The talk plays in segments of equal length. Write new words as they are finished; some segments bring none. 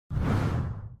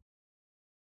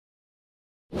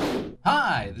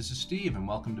Hi, this is Steve and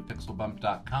welcome to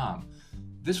pixelbump.com.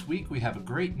 This week we have a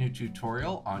great new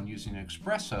tutorial on using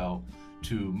Xpresso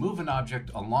to move an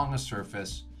object along a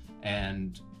surface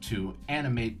and to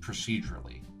animate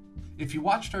procedurally. If you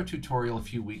watched our tutorial a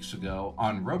few weeks ago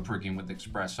on rope rigging with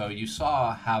Xpresso, you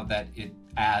saw how that it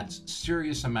adds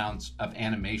serious amounts of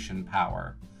animation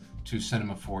power to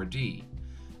Cinema 4D.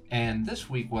 And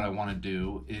this week what I want to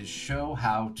do is show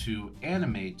how to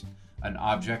animate an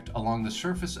object along the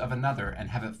surface of another and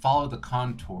have it follow the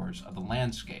contours of the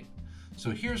landscape. So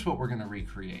here's what we're going to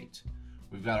recreate.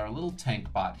 We've got our little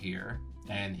tank bot here,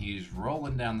 and he's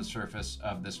rolling down the surface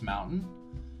of this mountain.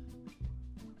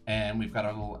 And we've got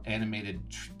our little animated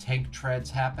tank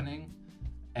treads happening.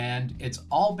 And it's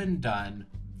all been done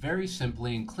very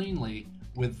simply and cleanly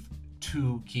with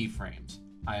 2 keyframes.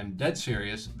 I am dead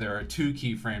serious, there are 2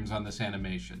 keyframes on this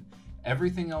animation.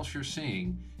 Everything else you're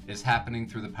seeing is happening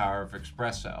through the power of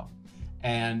Xpresso.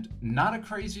 And not a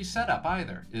crazy setup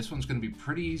either. This one's going to be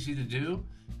pretty easy to do,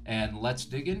 and let's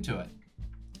dig into it.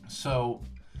 So,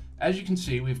 as you can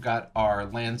see, we've got our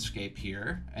landscape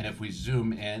here, and if we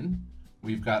zoom in,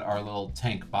 we've got our little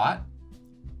tank bot.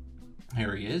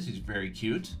 Here he is, he's very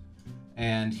cute.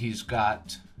 And he's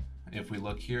got, if we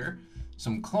look here,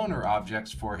 some cloner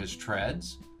objects for his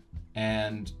treads,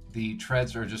 and the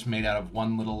treads are just made out of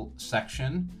one little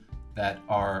section that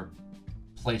are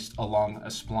placed along a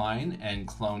spline and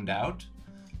cloned out.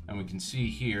 And we can see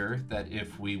here that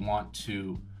if we want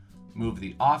to move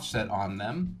the offset on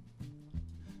them,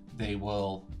 they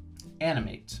will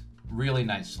animate really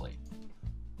nicely.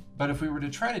 But if we were to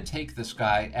try to take this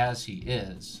guy as he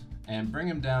is and bring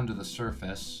him down to the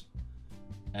surface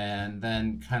and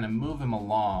then kind of move him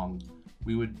along,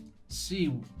 we would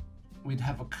see we'd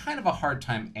have a kind of a hard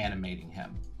time animating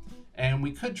him. And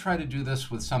we could try to do this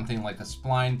with something like a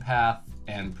spline path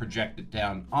and project it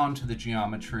down onto the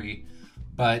geometry,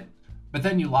 but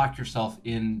then you lock yourself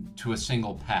into a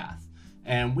single path.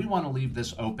 And we want to leave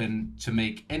this open to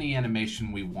make any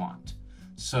animation we want.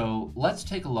 So let's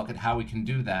take a look at how we can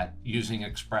do that using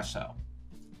Xpresso.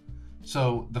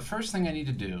 So the first thing I need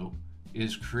to do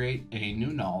is create a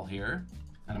new null here,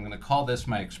 and I'm going to call this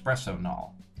my Xpresso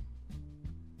null.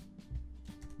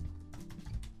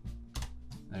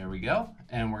 There we go.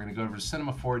 And we're going to go over to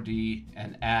Cinema 4D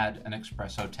and add an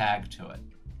Xpresso tag to it.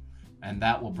 And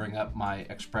that will bring up my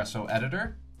Xpresso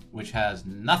editor, which has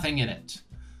nothing in it.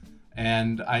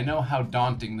 And I know how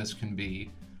daunting this can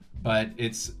be, but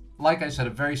it's, like I said,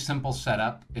 a very simple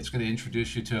setup. It's going to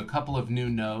introduce you to a couple of new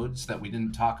nodes that we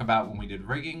didn't talk about when we did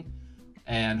rigging.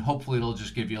 And hopefully it'll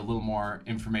just give you a little more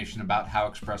information about how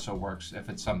Xpresso works if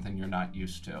it's something you're not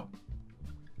used to.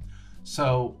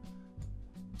 So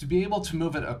to be able to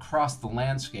move it across the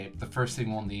landscape, the first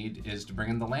thing we'll need is to bring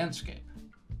in the landscape.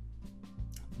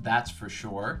 That's for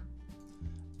sure.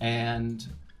 And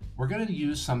we're going to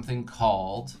use something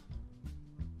called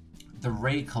the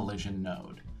ray collision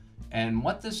node. And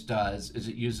what this does is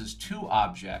it uses 2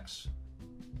 objects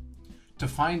to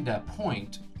find a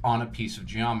point on a piece of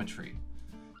geometry.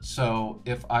 So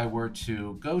if I were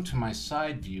to go to my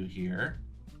side view here,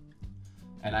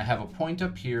 and I have a point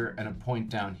up here and a point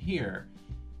down here,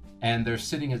 and they're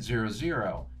sitting at 0,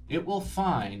 0, it will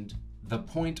find the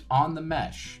point on the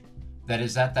mesh that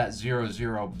is at that 0,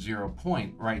 0, 0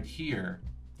 point right here,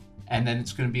 and then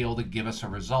it's going to be able to give us a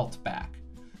result back.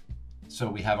 So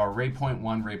we have our ray point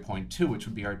 1, ray point 2, which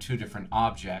would be our 2 different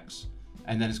objects,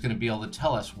 and then it's going to be able to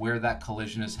tell us where that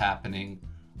collision is happening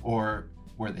or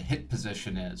where the hit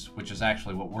position is, which is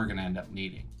actually what we're going to end up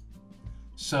needing.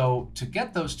 So to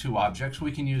get those 2 objects,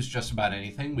 we can use just about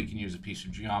anything. We can use a piece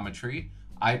of geometry.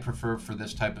 I prefer for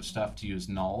this type of stuff to use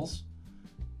nulls.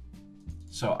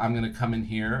 So I'm going to come in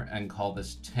here and call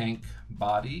this tank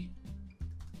body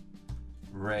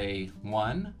ray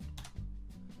 1.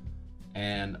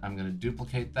 And I'm going to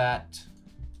duplicate that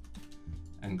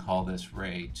and call this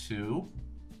ray 2.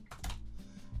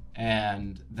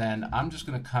 And then I'm just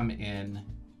going to come in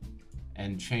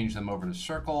and change them over to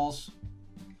circles.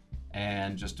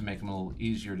 And just to make them a little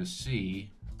easier to see,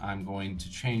 I'm going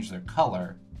to change their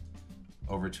color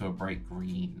over to a bright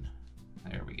green.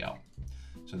 There we go.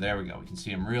 So there we go. We can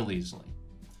see them real easily.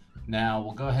 Now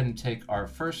we'll go ahead and take our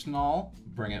first null,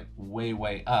 bring it way,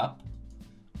 way up,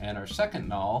 and our second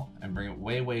null and bring it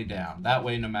way, way down. That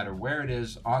way, no matter where it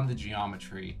is on the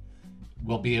geometry,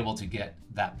 we'll be able to get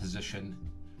that position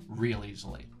real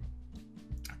easily.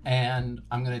 And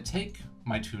I'm going to take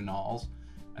my 2 nulls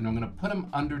and I'm going to put them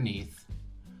underneath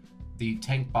the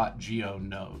TankBot Geo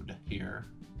node here,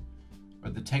 or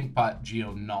the TankBot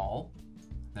Geo null.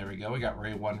 There we go. We got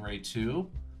ray 1, ray 2.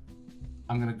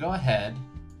 I'm going to go ahead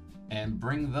and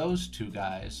bring those two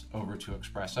guys over to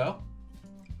Xpresso.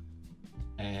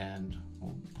 And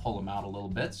we'll pull them out a little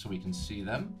bit so we can see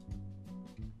them.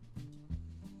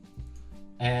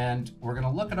 And we're going to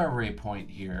look at our ray point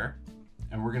here,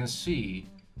 and we're going to see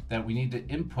that we need to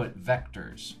input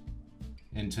vectors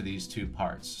into these two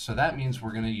parts. So that means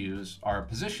we're going to use our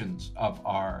positions of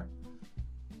our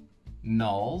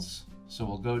nulls. So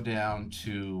we'll go down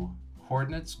to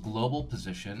coordinates, global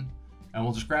position, and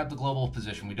we'll just grab the global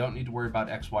position. We don't need to worry about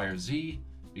X, Y, or Z,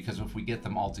 because if we get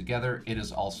them all together, it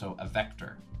is also a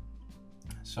vector.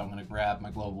 So I'm going to grab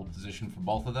my global position for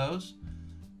both of those,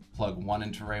 plug one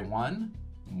into ray 1,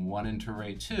 one into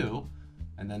ray 2,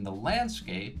 and then the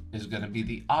landscape is going to be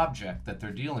the object that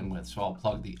they're dealing with. So I'll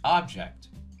plug the object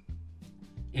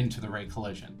into the ray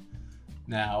collision.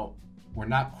 Now, we're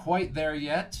not quite there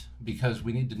yet because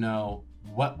we need to know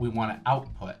what we want to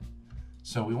output.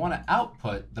 So we want to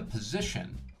output the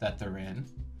position that they're in.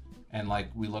 And like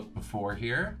we looked before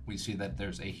here, we see that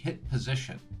there's a hit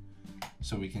position.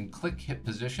 So we can click hit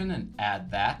position and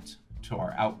add that to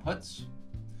our outputs.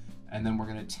 And then we're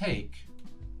going to take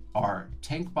our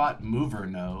TankBot mover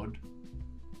node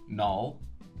null,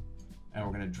 and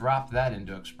we're going to drop that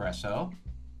into Xpresso,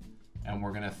 and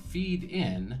we're going to feed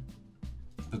in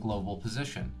the global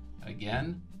position.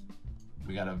 Again,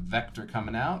 we got a vector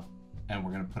coming out, and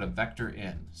we're going to put a vector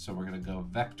in. So we're going to go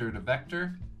vector to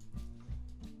vector,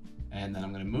 and then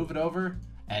I'm going to move it over,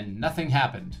 and nothing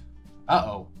happened.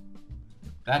 Uh-oh,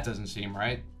 that doesn't seem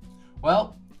right.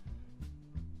 Well,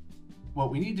 what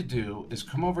we need to do is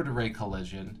come over to ray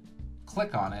collision,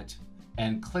 click on it,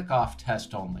 and click off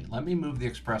test only. Let me move the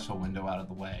Xpresso window out of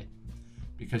the way,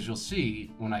 because you'll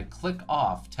see when I click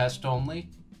off test only,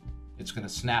 it's going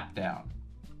to snap down.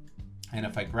 And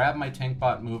if I grab my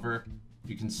TankBot mover,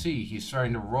 you can see he's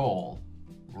starting to roll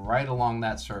right along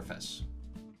that surface.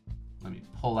 Let me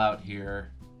pull out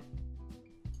here,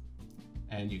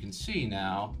 and you can see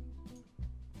now,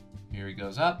 here he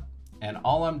goes up, and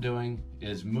all I'm doing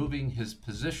is moving his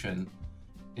position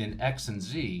in X and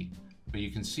Z, but you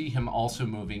can see him also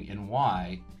moving in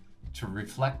Y to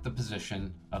reflect the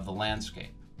position of the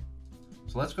landscape.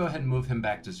 So let's go ahead and move him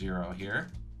back to 0 here.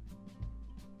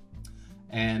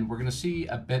 And we're going to see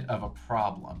a bit of a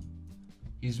problem.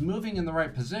 He's moving in the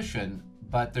right position,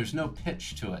 but there's no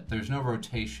pitch to it. There's no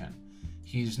rotation.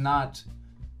 He's not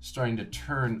starting to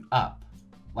turn up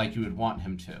like you would want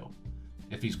him to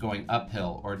if he's going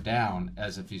uphill, or down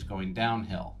as if he's going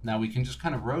downhill. Now we can just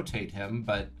kind of rotate him,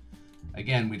 but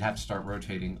again, we'd have to start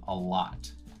rotating a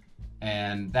lot.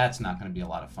 And that's not going to be a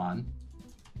lot of fun.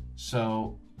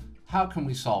 So how can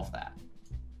we solve that?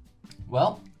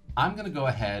 Well, I'm going to go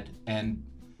ahead and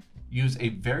use a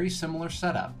very similar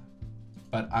setup,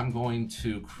 but I'm going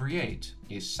to create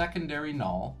a secondary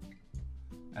null,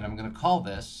 and I'm going to call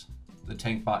this the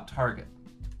TankBot target.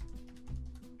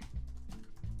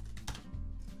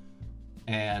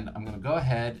 And I'm going to go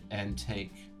ahead and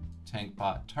take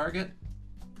TankBot target,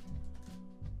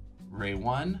 ray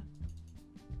 1,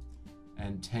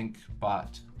 and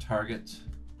TankBot target,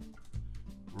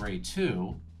 ray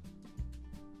 2.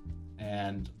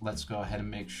 And let's go ahead and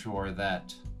make sure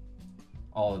that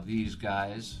all of these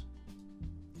guys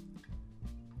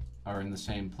are in the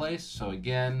same place. So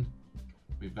again,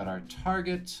 we've got our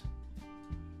target,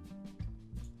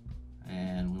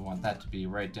 and we want that to be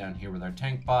right down here with our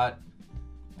TankBot.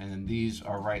 And then these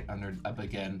are right under, up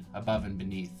again, above and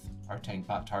beneath our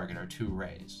TankBot target, our two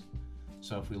rays.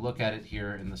 So if we look at it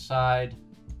here in the side,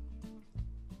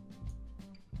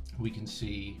 we can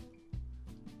see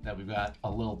that we've got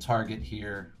a little target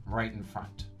here right in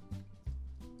front.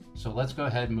 So let's go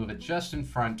ahead and move it just in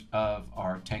front of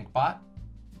our TankBot,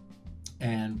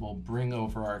 and we'll bring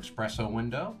over our Xpresso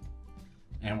window,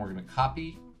 and we're going to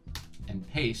copy and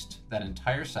paste that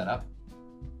entire setup.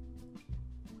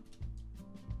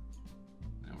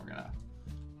 And we're going to,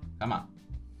 come on.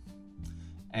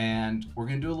 And we're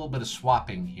going to do a little bit of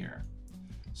swapping here.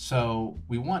 So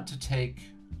we want to take,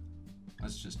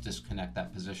 let's just disconnect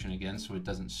that position again so it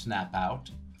doesn't snap out.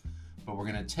 But we're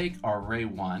going to take our ray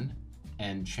 1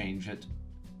 and change it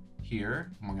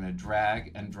here. And we're going to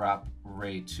drag and drop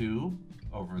ray 2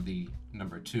 over the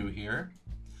number 2 here.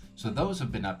 So those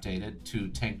have been updated to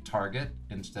tank target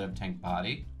instead of tank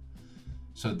body.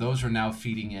 So those are now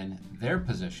feeding in their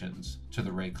positions to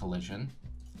the ray collision.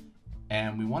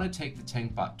 And we want to take the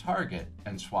TankBot target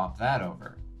and swap that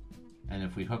over. And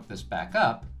if we hook this back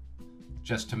up,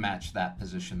 just to match that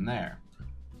position there.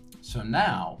 So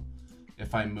now,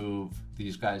 if I move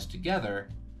these guys together,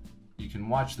 you can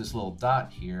watch this little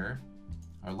dot here,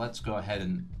 or let's go ahead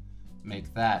and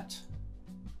make that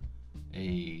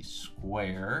a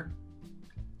square.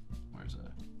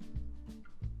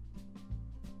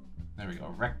 there we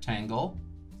go, rectangle,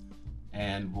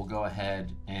 and we'll go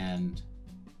ahead and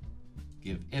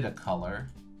give it a color,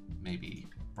 maybe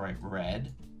bright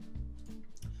red.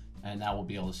 And now we'll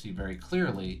be able to see very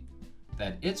clearly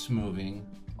that it's moving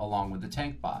along with the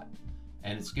tank bot.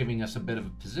 And it's giving us a bit of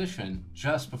a position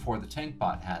just before the tank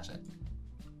bot has it.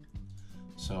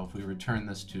 So if we return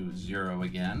this to 0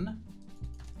 again,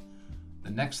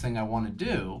 the next thing I want to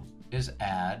do is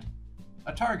add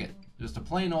a target, just a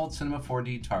plain old Cinema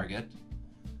 4D target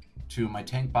to my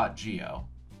tank bot geo.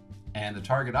 And the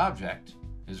target object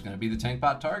is going to be the tank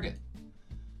bot target.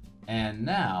 And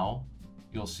now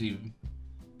you'll see,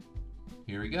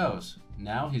 here he goes.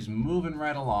 Now he's moving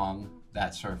right along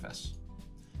that surface.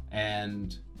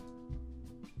 And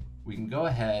we can go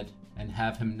ahead and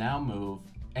have him now move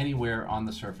anywhere on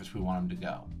the surface we want him to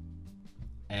go.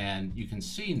 And you can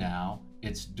see now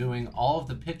it's doing all of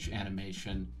the pitch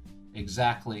animation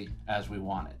exactly as we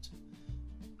want it.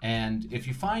 And if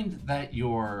you find that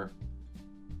your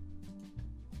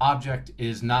object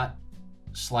is not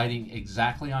sliding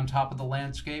exactly on top of the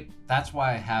landscape, that's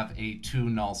why I have a 2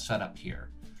 null setup here.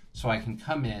 So I can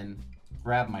come in,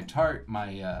 grab my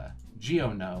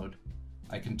geo node,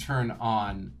 I can turn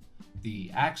on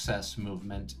the axis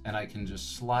movement, and I can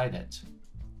just slide it.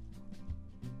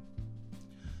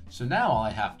 So now all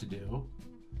I have to do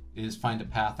is find a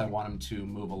path I want him to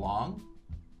move along.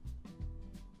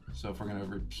 So if we're going to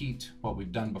repeat what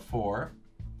we've done before,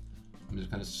 I'm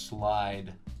just going to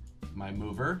slide my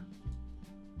mover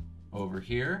over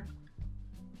here,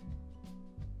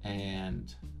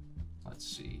 and let's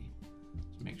see,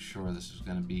 let's make sure this is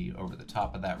going to be over the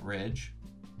top of that ridge,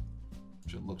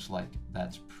 which it looks like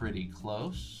that's pretty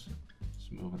close.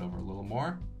 Let's move it over a little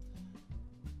more.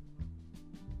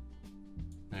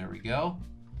 There we go.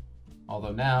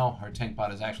 Although now our tank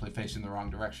bot is actually facing the wrong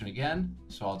direction again,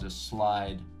 so I'll just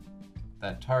slide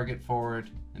that target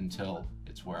forward until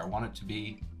it's where I want it to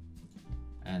be.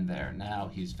 And there, now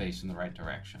he's facing the right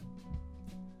direction.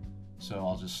 So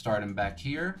I'll just start him back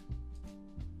here.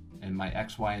 In my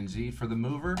X, Y, and Z for the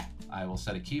mover, I will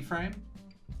set a keyframe.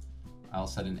 I'll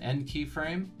set an end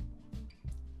keyframe.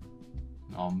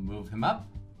 I'll move him up.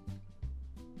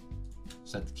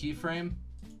 Set the keyframe.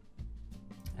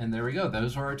 And there we go,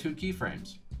 those are our 2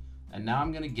 keyframes. And now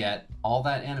I'm going to get all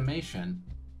that animation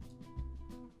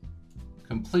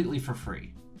completely for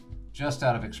free, just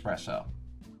out of Xpresso.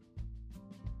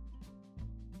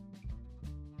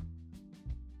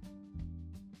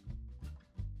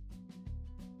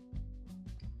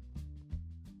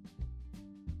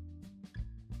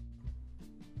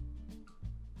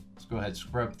 Let's go ahead and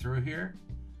scrub through here,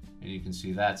 and you can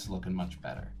see that's looking much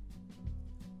better.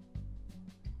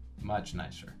 Much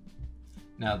nicer.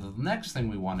 Now the next thing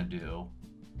we want to do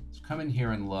is come in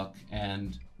here and look,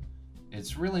 and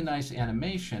it's really nice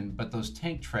animation, but those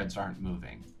tank treads aren't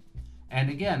moving. And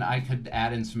again, I could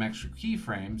add in some extra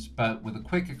keyframes, but with a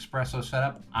quick Xpresso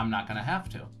setup, I'm not going to have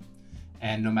to.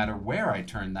 And no matter where I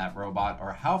turn that robot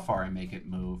or how far I make it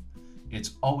move,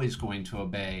 it's always going to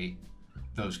obey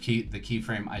the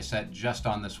keyframe I set just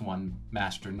on this one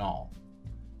master null.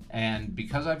 And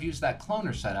because I've used that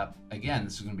cloner setup, again,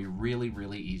 this is going to be really,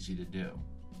 really easy to do.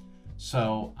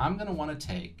 So I'm going to want to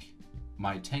take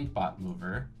my tank bot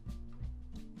mover,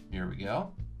 here we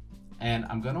go, and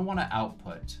I'm going to want to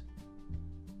output,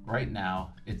 right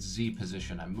now, it's Z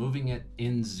position. I'm moving it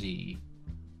in Z.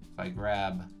 If I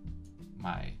grab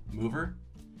my mover,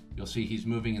 you'll see he's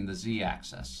moving in the Z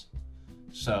axis.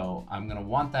 So I'm going to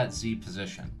want that Z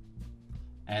position.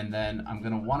 And then I'm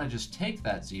going to want to just take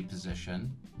that Z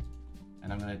position,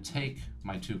 and I'm going to take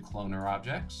my 2 cloner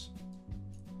objects,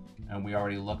 and we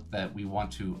already looked that we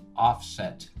want to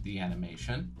offset the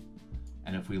animation.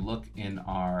 And if we look in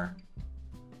our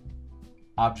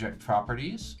object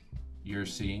properties, you're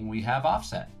seeing we have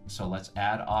offset. So let's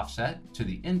add offset to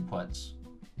the inputs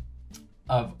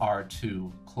of our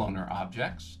 2 cloner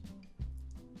objects.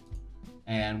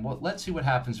 And let's see what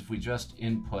happens if we just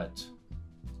input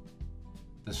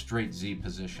the straight Z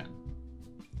position.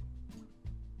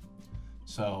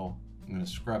 So I'm going to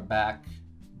scrub back,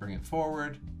 bring it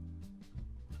forward,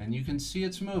 and you can see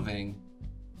it's moving,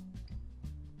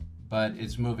 but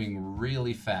it's moving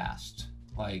really fast.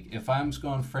 Like if I'm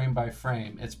going frame by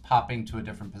frame, it's popping to a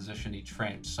different position each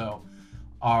frame. So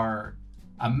our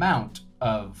amount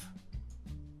of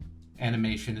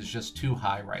animation is just too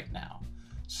high right now.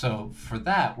 So for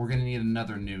that, we're going to need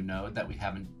another new node that we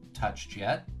haven't touched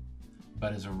yet,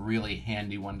 but is a really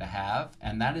handy one to have,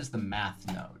 and that is the math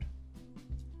node.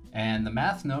 And the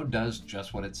math node does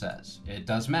just what it says. It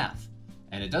does math,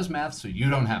 and it does math so you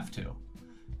don't have to.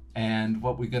 And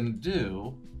what we're going to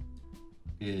do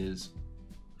is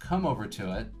come over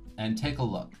to it and take a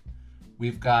look.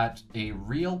 We've got a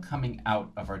reel coming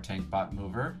out of our TankBot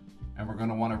mover, and we're going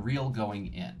to want a reel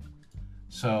going in.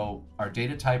 So our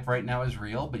data type right now is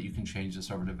reel, but you can change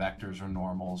this over to vectors or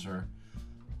normals or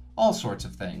all sorts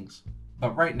of things.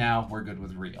 But right now we're good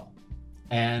with reel.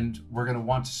 And we're going to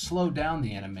want to slow down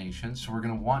the animation, so we're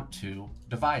going to want to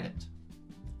divide it.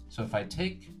 So if I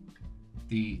take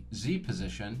the Z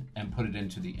position and put it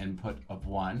into the input of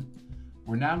 1,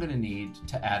 we're now going to need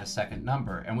to add a second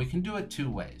number, and we can do it two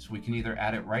ways. We can either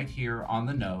add it right here on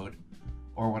the node,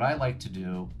 or what I like to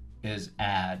do is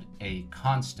add a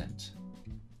constant.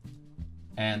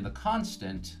 And the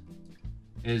constant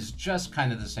is just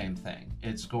kind of the same thing.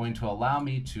 It's going to allow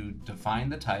me to define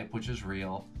the type, which is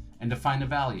real, and define a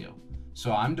value.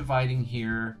 So I'm dividing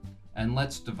here, and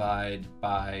let's divide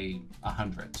by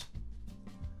 100.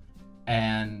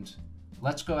 And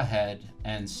let's go ahead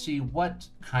and see what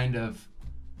kind of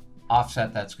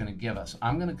offset that's going to give us.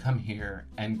 I'm going to come here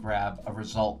and grab a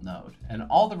result node, and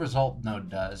all the result node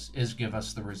does is give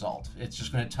us the result. It's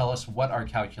just going to tell us what our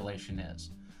calculation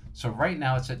is. So right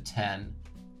now it's at 10,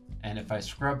 and if I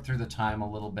scrub through the time a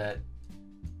little bit,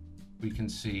 we can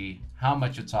see how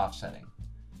much it's offsetting.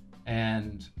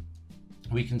 And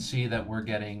we can see that we're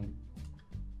getting,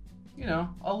 you know,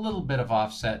 a little bit of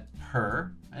offset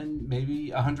per, and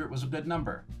maybe 100 was a good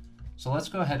number. So let's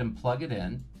go ahead and plug it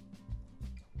in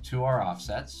to our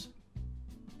offsets,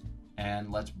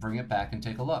 and let's bring it back and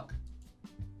take a look.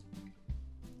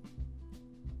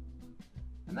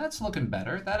 And that's looking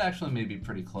better. That actually may be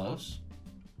pretty close.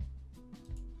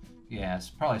 Yeah, it's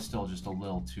probably still just a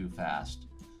little too fast.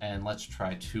 And let's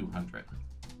try 200.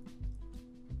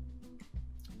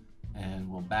 And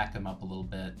we'll back him up a little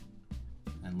bit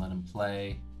and let him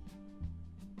play.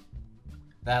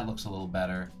 That looks a little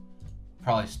better.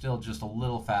 Probably still just a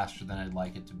little faster than I'd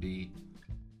like it to be.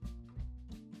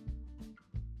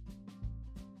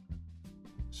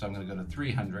 So I'm going to go to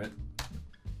 300.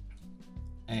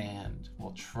 And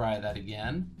we'll try that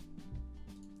again.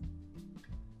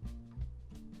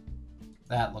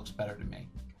 That looks better to me.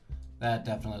 That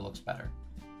definitely looks better.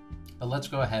 But let's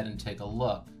go ahead and take a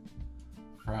look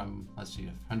from, let's see,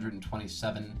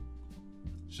 127.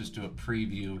 Let's just do a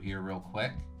preview here real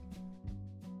quick.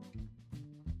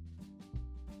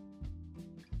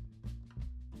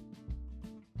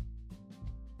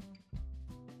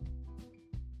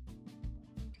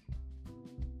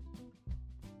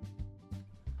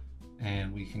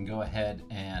 And we can go ahead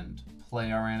and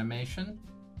play our animation.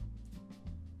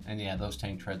 And yeah, those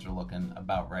tank treads are looking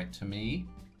about right to me.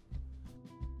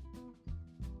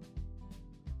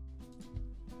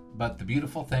 But the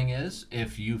beautiful thing is,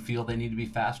 if you feel they need to be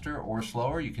faster or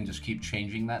slower, you can just keep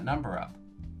changing that number up.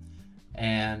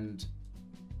 And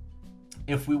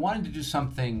if we wanted to do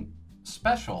something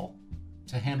special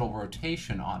to handle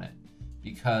rotation on it,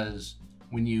 because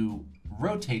when you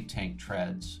rotate tank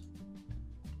treads,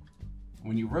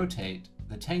 when you rotate,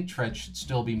 the tank tread should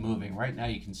still be moving. Right now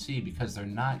you can see, because they're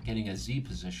not getting a Z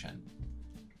position,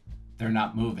 they're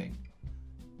not moving.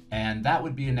 And that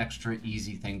would be an extra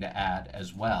easy thing to add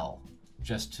as well,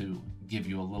 just to give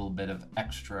you a little bit of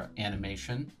extra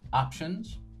animation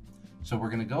options. So we're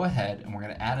going to go ahead and we're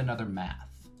going to add another math.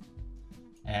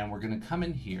 And we're going to come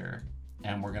in here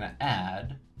and we're going to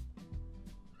add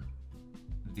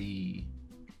the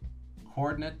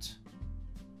coordinate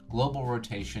global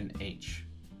rotation H.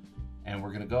 And we're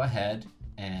going to go ahead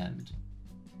and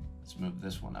let's move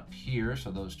this one up here so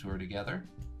those two are together.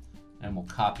 And we'll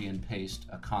copy and paste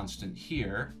a constant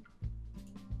here.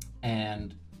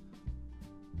 And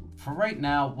for right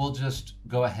now, we'll just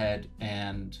go ahead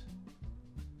and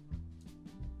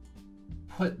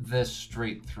put this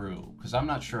straight through, because I'm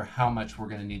not sure how much we're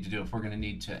going to need to do, if we're going to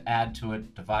need to add to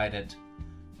it, divide it,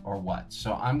 or what.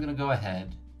 So I'm going to go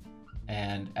ahead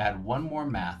and add one more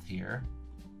math here.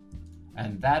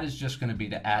 And that is just going to be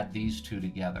to add these two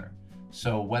together.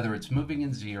 So whether it's moving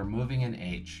in Z or moving in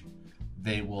H,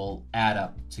 they will add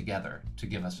up together to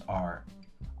give us our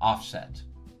offset.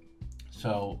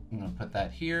 So I'm going to put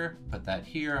that here, put that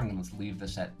here. I'm going to leave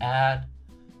this at add,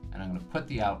 and I'm going to put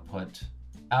the output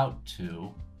out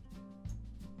to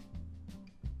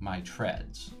my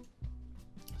treads.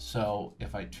 So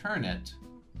if I turn it,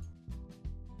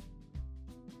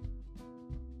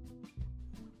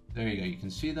 there you go. You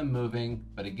can see them moving,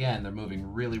 but again, they're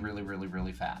moving really, really, really,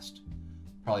 really fast.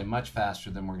 Probably much faster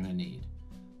than we're going to need.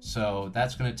 So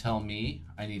that's going to tell me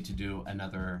I need to do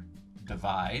another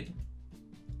divide.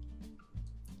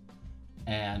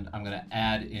 And I'm going to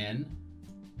add in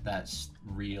that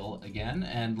reel again.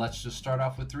 And let's just start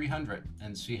off with 300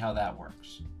 and see how that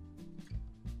works.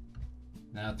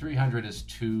 Now 300 is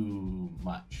too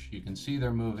much. You can see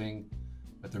they're moving,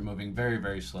 but they're moving very,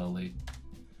 very slowly.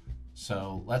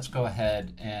 So let's go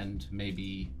ahead and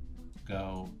maybe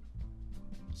go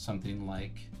something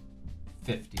like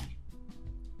 50.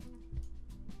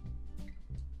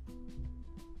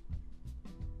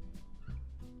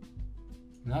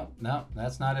 Nope, nope,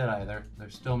 that's not it either. They're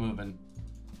still moving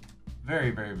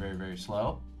very, very, very, very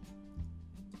slow.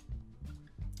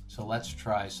 So let's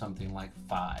try something like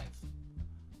 5.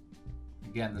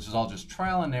 Again, this is all just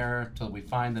trial and error until we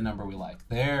find the number we like.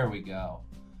 There we go.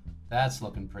 That's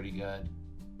looking pretty good.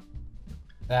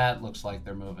 That looks like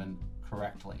they're moving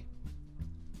correctly.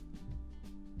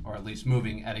 Or at least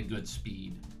moving at a good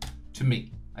speed to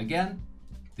me. Again,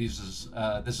 this is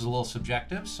a little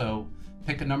subjective, so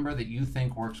pick a number that you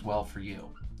think works well for you.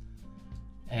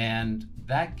 And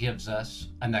that gives us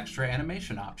an extra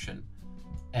animation option.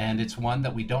 And it's one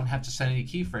that we don't have to set any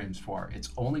keyframes for. It's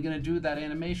only going to do that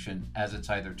animation as it's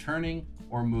either turning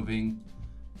or moving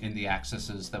in the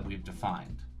axes that we've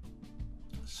defined.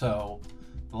 So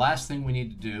the last thing we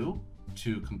need to do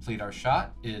to complete our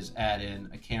shot is add in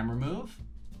a camera move.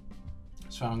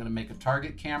 So I'm going to make a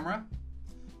target camera,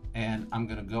 and I'm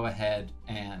going to go ahead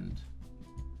and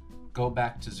go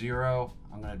back to 0.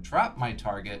 I'm going to drop my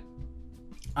target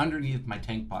underneath my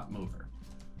tank pot mover,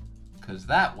 because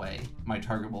that way my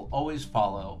target will always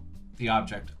follow the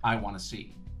object I want to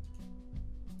see.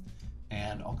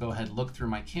 And I'll go ahead and look through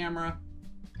my camera,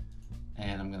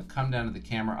 and I'm going to come down to the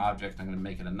camera object. I'm going to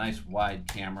make it a nice wide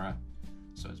camera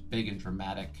so it's big and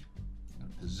dramatic. I'm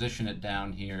going to position it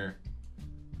down here,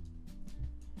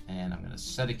 and I'm going to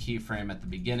set a keyframe at the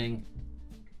beginning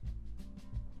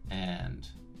and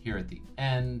here at the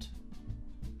end.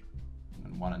 I'm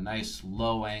going to want a nice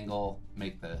low angle,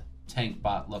 make the tank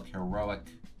bot look heroic.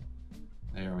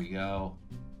 There we go.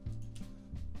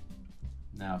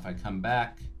 Now if I come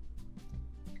back,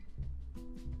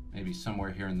 maybe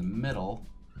somewhere here in the middle,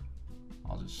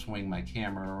 I'll just swing my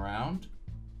camera around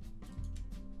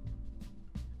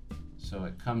so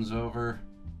it comes over,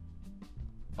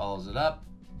 follows it up,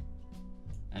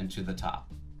 and to the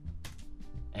top.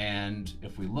 And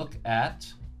if we look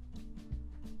at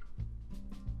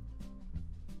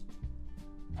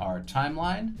our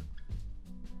timeline,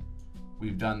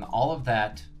 we've done all of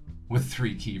that with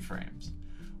 3 keyframes,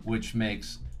 which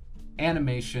makes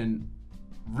animation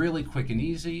really quick and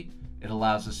easy. It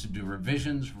allows us to do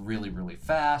revisions really, really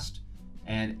fast,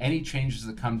 and any changes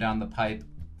that come down the pipe,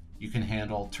 you can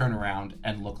handle, turn around,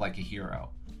 and look like a hero.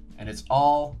 And it's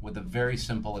all with a very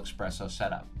simple Xpresso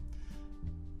setup.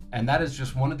 And that is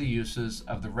just one of the uses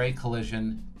of the ray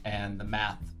collision and the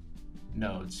math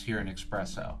nodes here in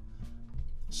Xpresso.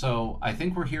 So I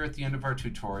think we're here at the end of our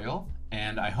tutorial,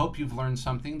 and I hope you've learned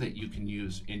something that you can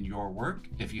use in your work.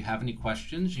 If you have any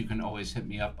questions, you can always hit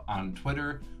me up on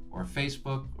Twitter or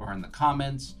Facebook or in the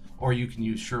comments, or you can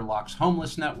use Sherlock's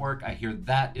Homeless Network. I hear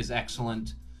that is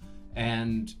excellent.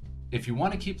 And if you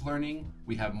want to keep learning,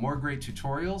 we have more great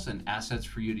tutorials and assets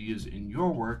for you to use in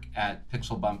your work at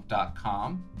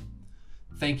pixelbump.com.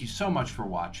 Thank you so much for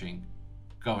watching.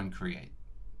 Go and create.